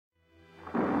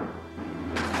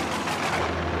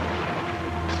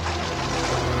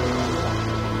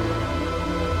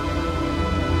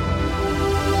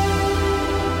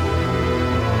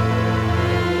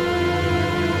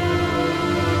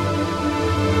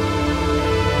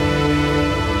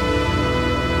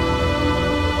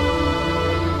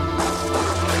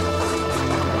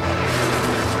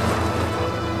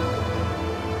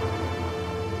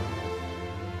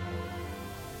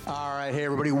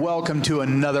welcome to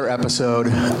another episode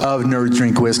of Nerds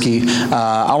Drink Whiskey.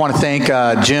 I want to thank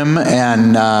Jim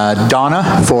and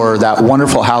Donna for that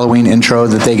wonderful Halloween intro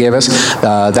that they gave us.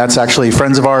 That's actually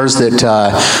friends of ours that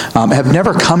have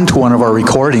never come to one of our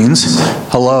recordings.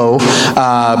 Hello.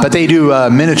 But they do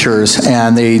miniatures,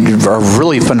 and they are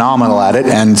really phenomenal at it.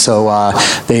 And so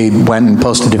they went and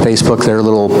posted to Facebook their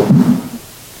little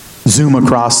zoom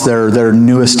across their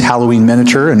newest Halloween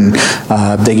miniature, and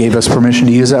they gave us permission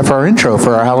to use that for our intro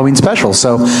for our Halloween special.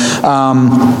 So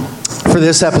for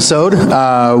this episode,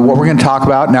 what we're going to talk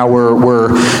about now, we're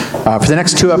for the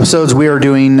next two episodes we are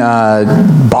doing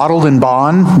Bottled and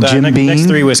Bond, Jim Beam. Next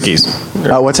three whiskeys.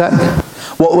 What's that?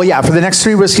 Well, yeah, for the next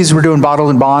three whiskeys, we're doing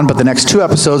Bottled and Bond, but the next two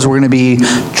episodes, we're going to be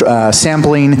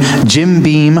sampling Jim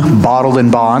Beam Bottled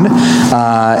and Bond,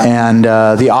 and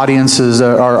the audience is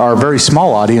our very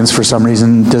small audience for some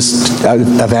reason, this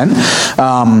event.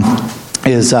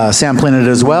 Is sampling it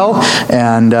as well,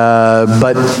 and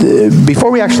but before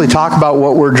we actually talk about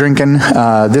what we're drinking,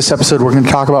 this episode we're going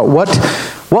to talk about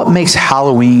what makes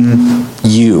Halloween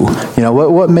you. You know,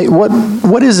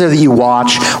 what is it that you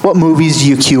watch? What movies do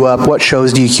you queue up? What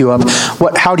shows do you queue up?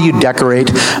 How do you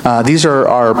decorate? These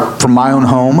are from my own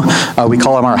home. We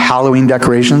call them our Halloween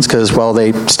decorations because, well,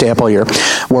 they stay up all year.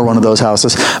 We're one of those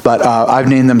houses, but I've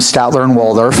named them Statler and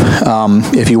Waldorf.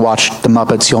 If you watch The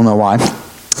Muppets, you'll know why.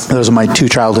 Those are my two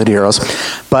childhood heroes.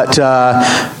 But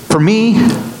for me,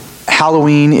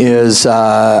 Halloween is,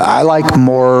 I like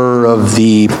more of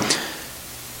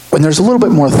when there's a little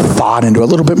bit more thought into it, a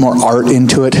little bit more art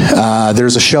into it.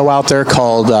 There's a show out there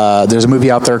called, there's a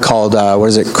movie out there called,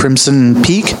 Crimson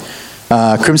Peak?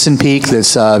 Crimson Peak,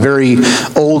 this very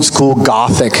old school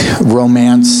gothic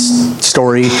romance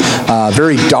story,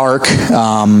 very dark.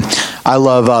 I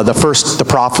love the first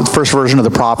version of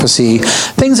The Prophecy.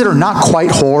 Things that are not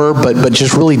quite horror, but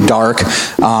just really dark.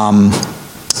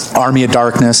 Army of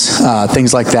Darkness,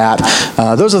 things like that.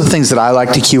 Those are the things that I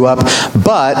like to queue up.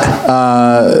 But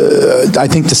I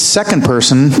think the second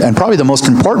person, and probably the most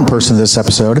important person of this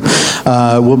episode,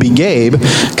 will be Gabe,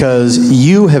 because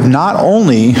you have not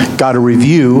only got a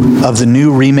review of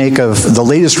the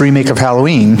latest remake of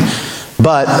Halloween,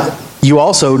 but you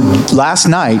also, last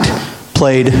night,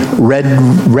 played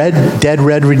Red Dead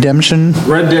Redemption.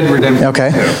 Red Dead Redemption.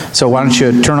 Okay, so why don't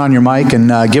you turn on your mic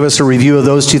and give us a review of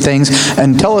those two things,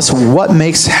 and tell us what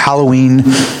makes Halloween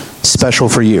special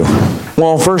for you.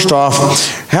 Well, first off,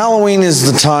 Halloween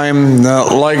is the time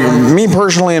that, like me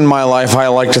personally in my life, I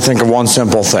like to think of one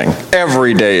simple thing.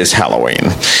 Every day is Halloween,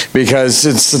 because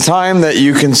it's the time that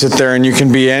you can sit there and you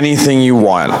can be anything you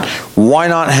want. Why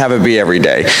not have it be every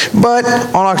day? But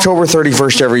on October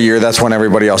 31st every year, that's when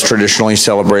everybody else traditionally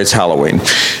celebrates Halloween.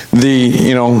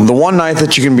 The one night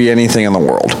that you can be anything in the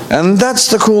world. And that's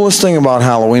the coolest thing about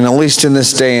Halloween, at least in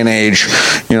this day and age,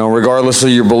 regardless of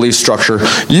your belief structure.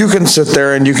 You can sit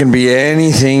there and you can be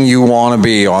anything you want to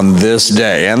be on this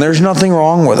day, and there's nothing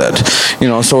wrong with it.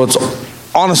 So it's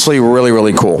honestly really,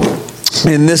 really cool.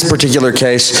 In this particular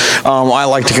case, I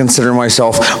like to consider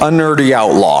myself a nerdy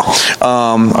outlaw.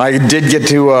 I did get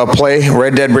to play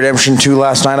Red Dead Redemption 2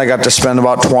 last night. I got to spend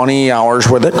about 20 hours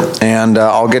with it, and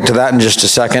I'll get to that in just a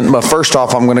second. But first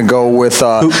off, I'm going to go with...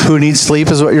 Who needs sleep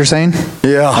is what you're saying?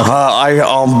 Yeah,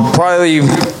 I'll probably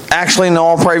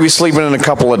be sleeping in a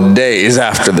couple of days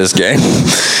after this game.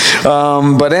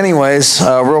 But anyways,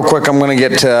 real quick, I'm going to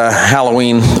get to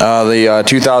Halloween, the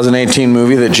 2018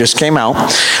 movie that just came out.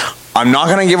 I'm not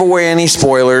going to give away any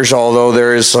spoilers, although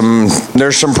there's some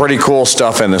pretty cool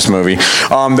stuff in this movie.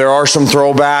 There are some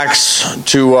throwbacks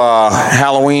to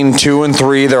Halloween 2 and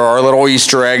 3. There are little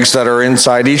Easter eggs that are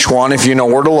inside each one if you know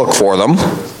where to look for them.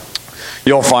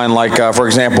 You'll find, for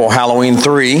example, Halloween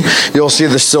 3, you'll see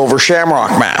the silver shamrock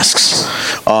masks,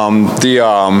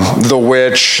 the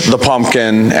witch, the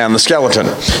pumpkin, and the skeleton.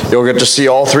 You'll get to see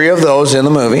all three of those in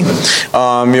the movie.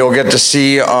 You'll get to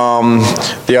see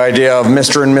the idea of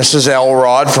Mr. and Mrs.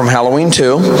 Elrod from Halloween 2.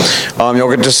 You'll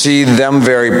get to see them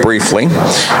very briefly.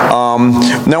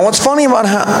 Now, what's funny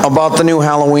about the new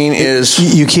Halloween is...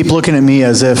 You keep looking at me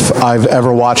as if I've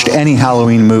ever watched any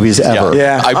Halloween movies ever.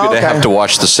 Yeah. I'm going to have to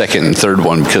watch the second and third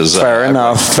one because... Fair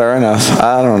enough.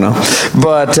 I don't know.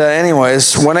 But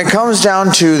anyways, when it comes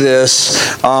down to this,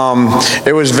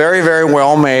 it was very, very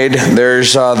well made.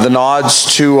 There's the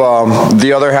nods to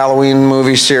the other Halloween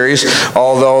movie series,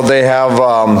 although they have...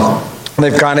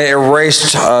 they've kind of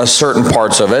erased certain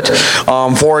parts of it.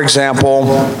 For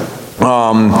example...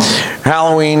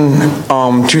 Halloween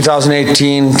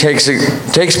 2018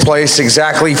 takes place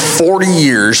exactly 40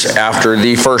 years after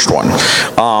the first one.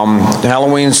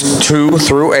 Halloween's 2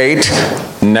 through 8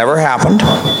 never happened.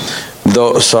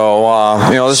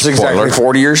 This is exactly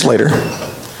 40 years later.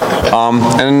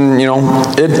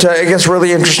 It gets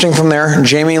really interesting from there.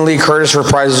 Jamie Lee Curtis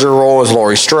reprises her role as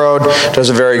Laurie Strode, does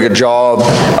a very good job.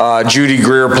 Judy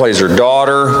Greer plays her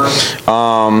daughter.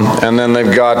 And then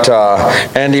they've got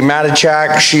Andy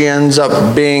Matichak. She ends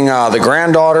up being the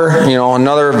granddaughter,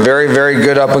 another very, very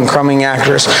good up-and-coming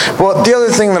actress. But the other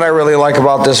thing that I really like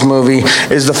about this movie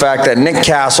is the fact that Nick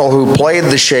Castle, who played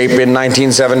the Shape in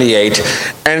 1978,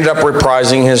 ended up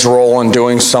reprising his role and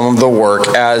doing some of the work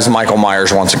as Michael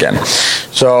Myers once again.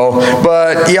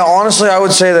 Honestly, I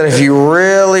would say that if you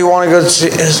really want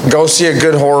to go see a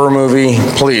good horror movie,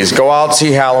 please go out,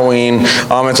 see Halloween.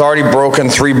 It's already broken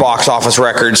 3 box office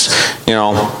records.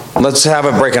 Let's have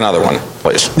it break another one,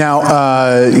 please. Now,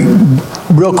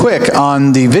 real quick,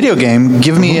 on the video game,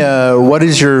 give me what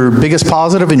is your biggest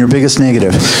positive and your biggest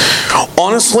negative?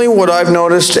 Honestly, what I've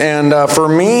noticed, and for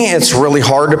me, it's really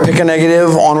hard to pick a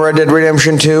negative on Red Dead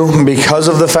Redemption 2 because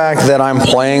of the fact that I'm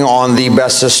playing on the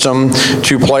best system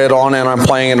to play it on, and I'm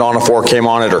playing it on a 4K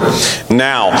monitor.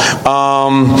 Now,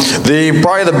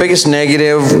 probably the biggest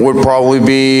negative would probably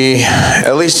be,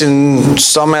 at least in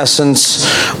some essence,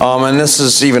 and this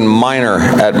is even minor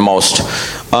at most,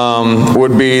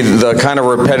 would be the kind of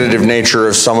repetitive nature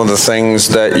of some of the things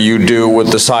that you do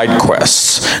with the side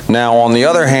quests. Now, on the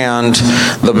other hand,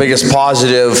 the biggest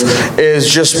positive is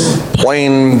just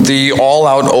playing the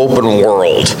all-out open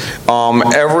world.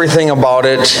 Everything about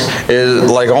it is,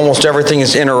 almost everything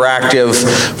is interactive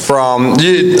from,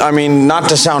 not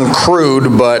to sound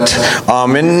crude, but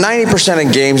in 90%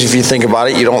 of games, if you think about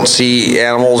it, you don't see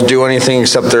animals do anything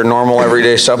except their normal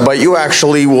everyday stuff, but you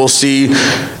actually will see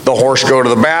the horse go to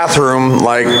the bathroom,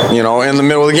 in the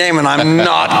middle of the game, and I'm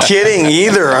not kidding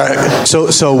either.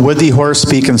 So would the horse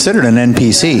be considered an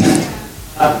NPC?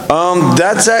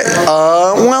 That's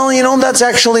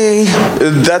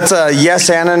a yes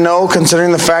and a no,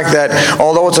 considering the fact that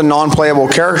although it's a non-playable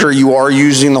character, you are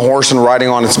using the horse and riding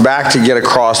on its back to get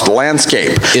across the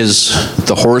landscape. Is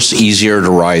the horse easier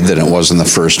to ride than it was in the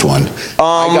first one?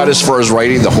 I got as far as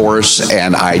riding the horse,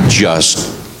 and I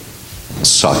just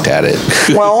sucked at it.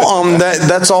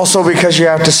 That's also because you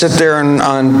have to sit there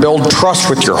and build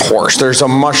trust with your horse. There's a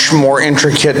much more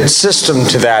intricate system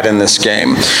to that in this game.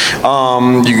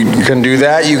 You can do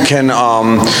that. You can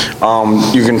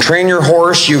train your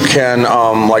horse. You can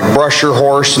brush your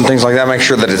horse and things like that. Make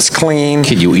sure that it's clean.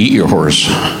 Can you eat your horse?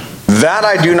 That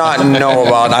I do not know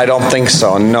about. I don't think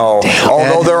so, no.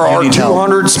 Although there are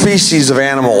 200 species of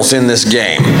animals in this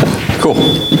game. Cool.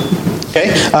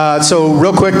 Okay, so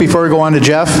real quick before we go on to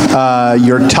Jeff,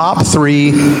 your top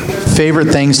 3 favorite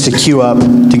things to queue up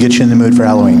to get you in the mood for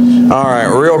Halloween. All right,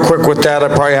 real quick with that, I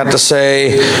probably have to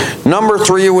say number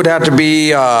 3 would have to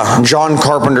be John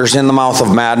Carpenter's In the Mouth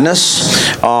of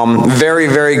Madness. Very,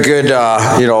 very good,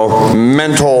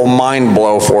 mental mind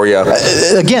blow for you.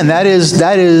 Again, that is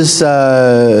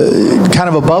kind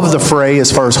of above the fray as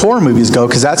far as horror movies go,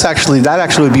 because that actually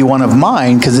would be one of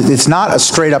mine, because it's not a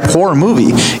straight up horror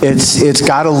movie. It's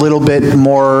got a little bit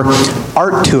more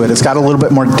art to it. It's got a little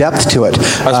bit more depth to it.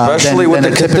 Especially with the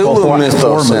Cthulhu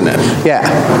mythos in it. Yeah.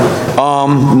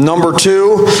 Number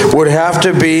 2 would have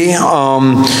to be,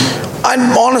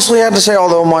 I honestly had to say,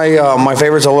 although my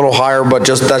favorite's a little higher, but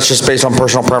that's just based on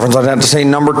personal preference, I'd have to say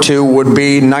number 2 would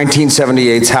be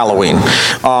 1978's Halloween.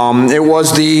 It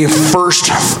was the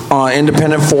first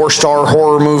independent 4-star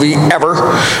horror movie ever,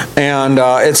 and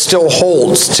it still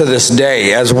holds to this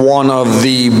day as one of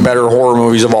the better horror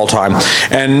movies of all time.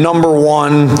 And number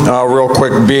 1, real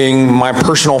quick, being my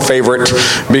personal favorite,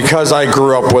 because I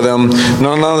grew up with him,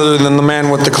 none other than the man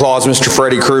with the claws, Mr.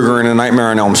 Freddy Krueger in A Nightmare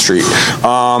on Elm Street.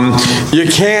 You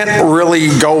can't really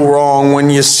go wrong when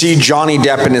you see Johnny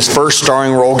Depp in his first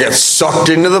starring role get sucked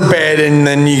into the bed, and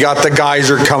then you got the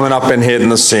geyser coming up and hitting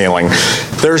the ceiling.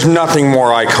 There's nothing more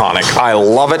iconic. I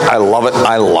love it, I love it,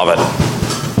 I love it.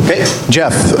 Okay,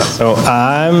 Jeff. So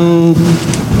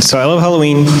I love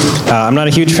Halloween. I'm not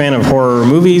a huge fan of horror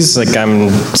movies.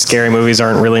 Scary movies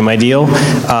aren't really my deal.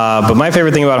 But my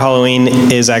favorite thing about Halloween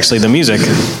is actually the music.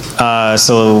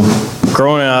 So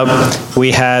growing up,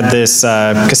 we had this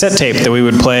cassette tape that we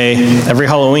would play every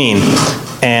Halloween.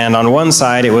 And on one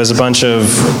side, it was a bunch of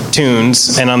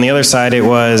tunes, and on the other side, it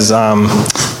was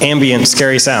ambient,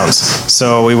 scary sounds.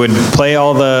 So we would play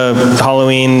all the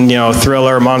Halloween,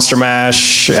 Thriller, Monster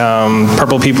Mash,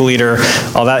 Purple People Eater,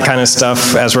 all that kind of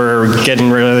stuff as we're getting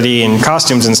ready in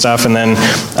costumes and stuff. And then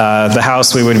the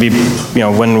house, we would be,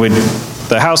 when we'd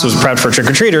the house was prepped for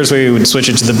trick-or-treaters, we would switch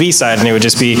it to the B side, and it would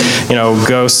just be,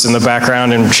 ghosts in the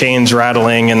background and chains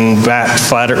rattling and bat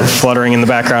fluttering in the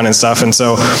background and stuff. And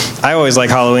so I always like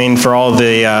Halloween for all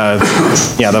the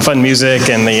the fun music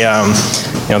and the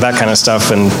that kind of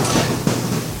stuff. And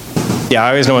I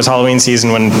always know it's Halloween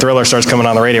season when Thriller starts coming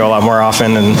on the radio a lot more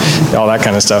often and all that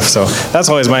kind of stuff. So that's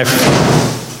always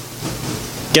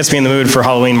gets me in the mood for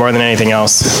Halloween more than anything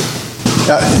else.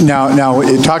 Now,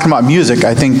 talking about music,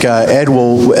 I think Ed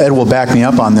will back me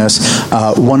up on this.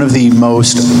 One of the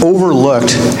most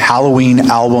overlooked Halloween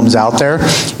albums out there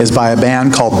is by a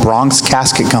band called Bronx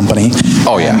Casket Company.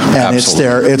 Oh yeah, and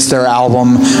it's their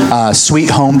album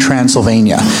Sweet Home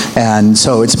Transylvania. And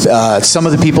so it's some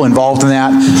of the people involved in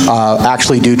that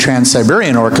actually do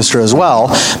Trans-Siberian Orchestra as well.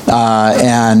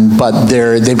 But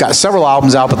they've got several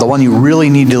albums out, but the one you really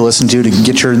need to listen to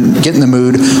get in the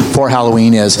mood for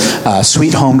Halloween is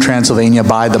Sweet Home Transylvania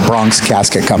by the Bronx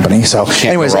Casket Company. So,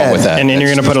 anyways, Ed, with that. And then you're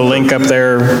going to put a link up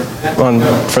there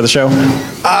for the show?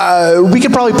 We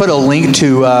could probably put a link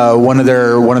to one of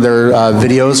their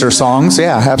videos or songs.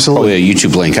 Yeah, absolutely. Probably a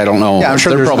YouTube link. I don't know. Yeah, I'm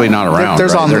sure they're probably not around.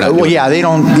 There's right?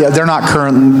 They're not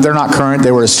current. They're not current.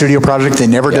 They were a studio project. They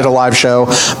never did a live show,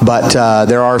 but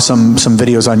there are some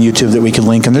videos on YouTube that we can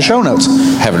link in the show notes.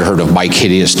 Haven't heard of Mike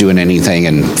Hideous doing anything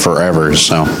in forever.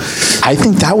 So, I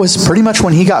think that was pretty much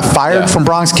when he got fired from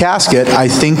Bronx Casket. I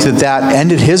think that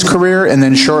ended his career, and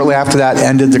then shortly after that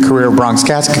ended the career of Bronx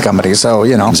Casket Company. So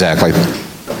exactly.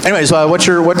 Anyways,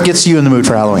 what gets you in the mood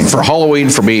for Halloween? For Halloween,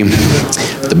 for me,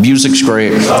 the music's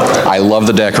great. I love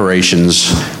the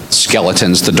decorations,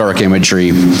 skeletons, the dark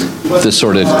imagery, the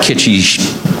sort of kitschy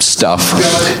stuff,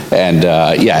 and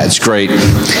it's great.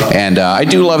 And I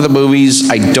do love the movies.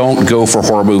 I don't go for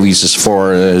horror movies as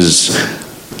far as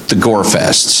the gore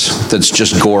fests. That's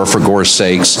just gore for gore's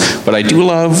sakes. But I do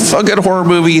love a good horror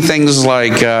movie. Things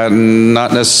like,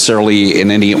 not necessarily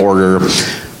in any order,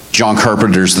 John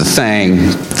Carpenter's The Thing.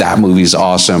 That movie's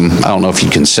awesome. I don't know if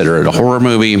you'd consider it a horror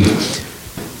movie.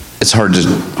 It's hard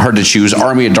to choose.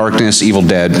 Army of Darkness, Evil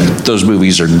Dead. Those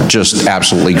movies are just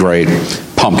absolutely great.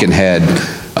 Pumpkinhead.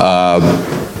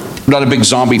 Not a big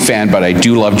zombie fan, but I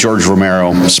do love George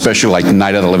Romero, especially like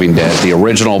Night of the Living Dead, the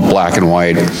original black and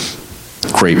white.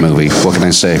 Great movie. What can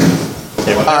I say?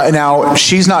 Now,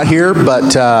 she's not here, but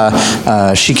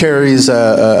she carries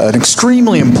an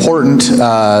extremely important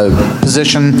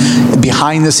position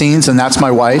behind the scenes, and that's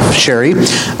my wife, Sherry.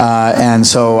 And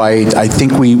so I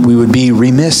think we would be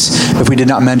remiss if we did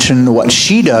not mention what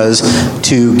she does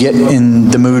to get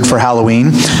in the mood for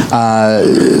Halloween.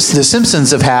 The Simpsons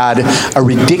have had a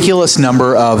ridiculous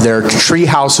number of their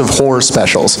Treehouse of Horror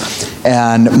specials,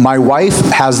 and my wife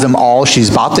has them all.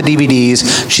 She's bought the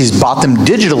DVDs. She's bought them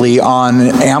digitally on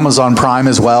Amazon Prime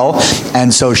as well,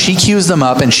 and so she queues them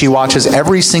up and she watches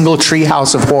every single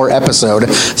Treehouse of Horror episode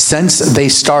since they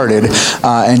started,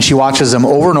 and she watches them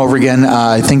over and over again.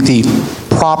 I think the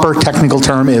proper technical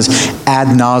term is ad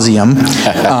nauseum,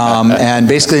 and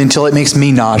basically until it makes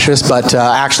me nauseous, but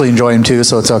I actually enjoy them too,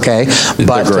 so it's okay.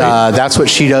 But that's what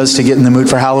she does to get in the mood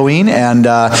for Halloween, and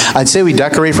I'd say we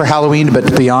decorate for Halloween, but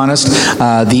to be honest,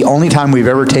 the only time we've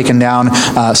ever taken down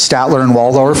Statler and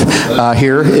Waldorf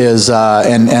here is,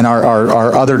 and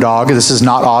our other dog. This is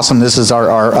not Awesome, this is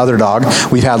our other dog.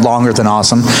 We've had longer than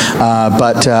Awesome,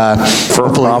 but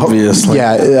obviously.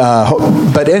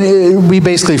 But we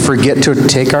basically forget to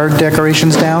take our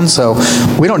decorations down, so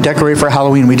we don't decorate for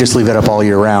Halloween, we just leave it up all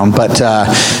year round. But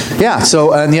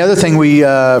so and the other thing we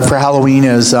for Halloween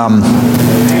is, I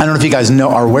don't know if you guys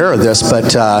are aware of this,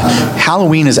 but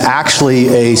Halloween is actually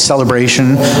a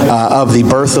celebration of the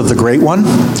birth of the Great One,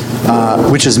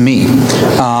 which is me.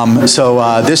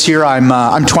 So this year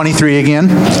I'm 23 again.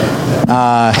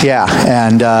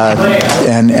 And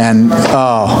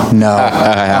oh no,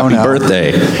 happy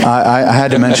birthday. I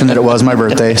had to mention that it was my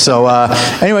birthday. So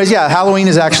anyways, Halloween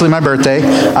is actually my birthday.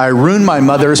 I ruined my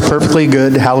mother's perfectly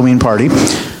good Halloween party.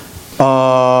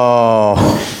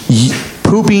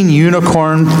 Pooping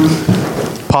unicorn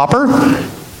popper?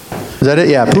 Is that it?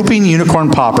 Yeah, pooping unicorn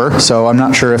popper. So I'm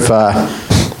not sure if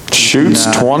shoots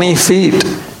 20 feet.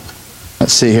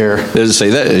 Let's see here. Does it say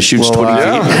that? It shoots 20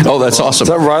 feet? Oh, that's awesome. Is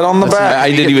that right on the back? I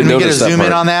didn't even notice that. Can we get a zoom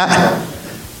in on that?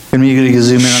 Can we get a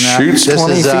zoom in on that? Shoots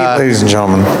 20 feet, ladies and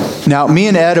gentlemen. Now, me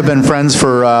and Ed have been friends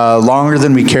for longer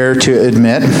than we care to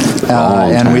admit,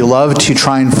 and we love to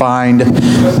try and find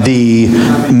the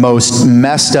most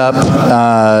messed up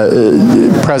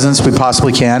presents we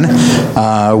possibly can.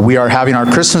 We are having our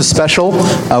Christmas special.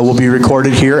 Will be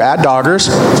recorded here at Doggers,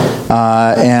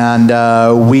 and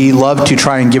we love to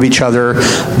try and give each other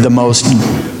the most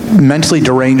mentally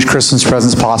deranged Christmas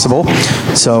presents possible.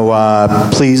 So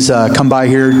please come by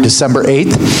here December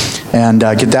 8th and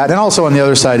get that. And also on the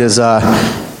other side is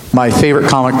my favorite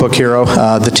comic book hero,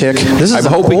 The Tick. This is I'm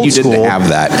an hoping old you didn't school- have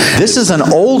that. This is an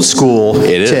old school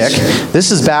It is. Tick. This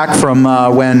is back from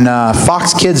when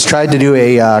Fox Kids tried to do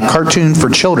a cartoon for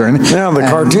children. Yeah, the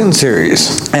cartoon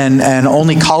series. And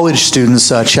only college students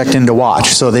checked in to watch,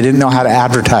 so they didn't know how to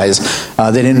advertise.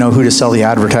 They didn't know who to sell the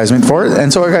advertisement for,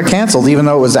 and so it got canceled, even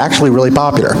though it was actually really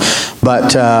popular.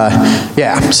 But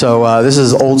yeah, so this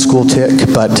is old school Tick.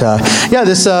 But yeah,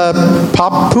 this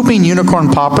pooping unicorn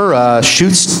popper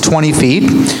shoots 20 feet.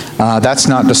 That's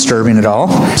not disturbing at all.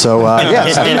 So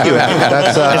yes, thank you.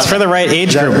 That's, It's for the right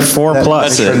age group, 4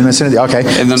 plus. Okay. And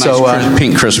the nice So,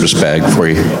 pink Christmas bag for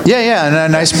you. yeah, and a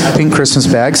nice pink Christmas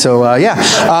bag. So yeah.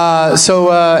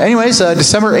 Anyways,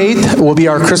 December 8th will be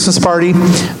our Christmas party.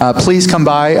 Please come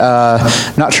by.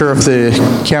 Not sure if the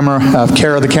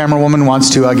Kara, the camera woman, wants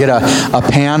to get a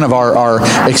pan of our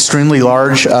extremely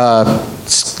large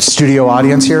studio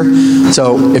audience here.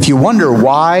 So if you wonder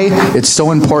why it's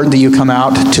so important that you come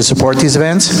out to support these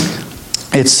events,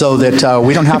 it's so that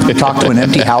we don't have to talk to an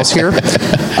empty house here.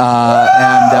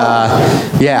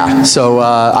 Yeah, so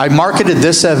I marketed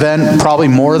this event probably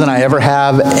more than I ever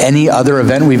have any other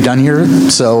event we've done here.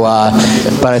 So,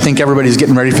 but I think everybody's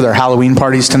getting ready for their Halloween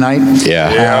parties tonight.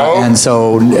 Yeah. And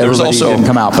so everybody also- can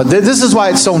come out. But this is why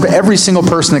it's so, every single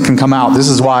person that can come out, this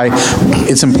is why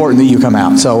it's important that you come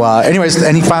out. So anyways,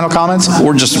 any final comments?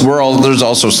 There's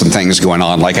also some things going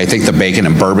on, like I think the Bacon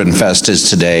and Bourbon Fest is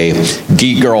today.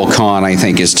 Geek Girl Con, I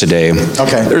think, is today.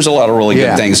 Okay. There's a lot of really good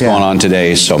Yeah, things yeah. going on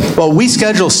today, so. Well, we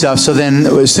schedule stuff, so then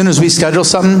as soon as we schedule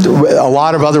something, a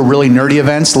lot of other really nerdy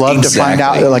events love to find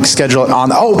Exactly. out, like schedule it on,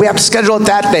 we have to schedule it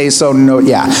that day, so no,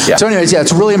 yeah. Yeah. So anyways, yeah,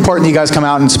 it's really important that you guys come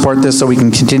out and support this so we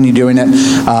can continue doing it.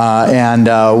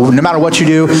 No matter what you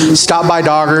do, stop by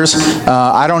Doggers.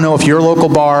 I don't know if your local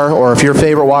bar or if your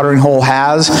favorite watering hole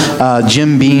has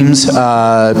Jim Beam's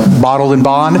Bottled and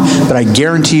Bond, but I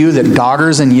guarantee you that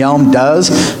Doggers and Yelm does,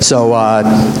 so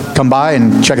come by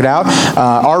and check it out.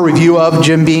 Our review of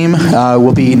Jim Beam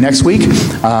will be next week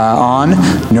on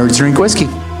Nerds Drink Whiskey.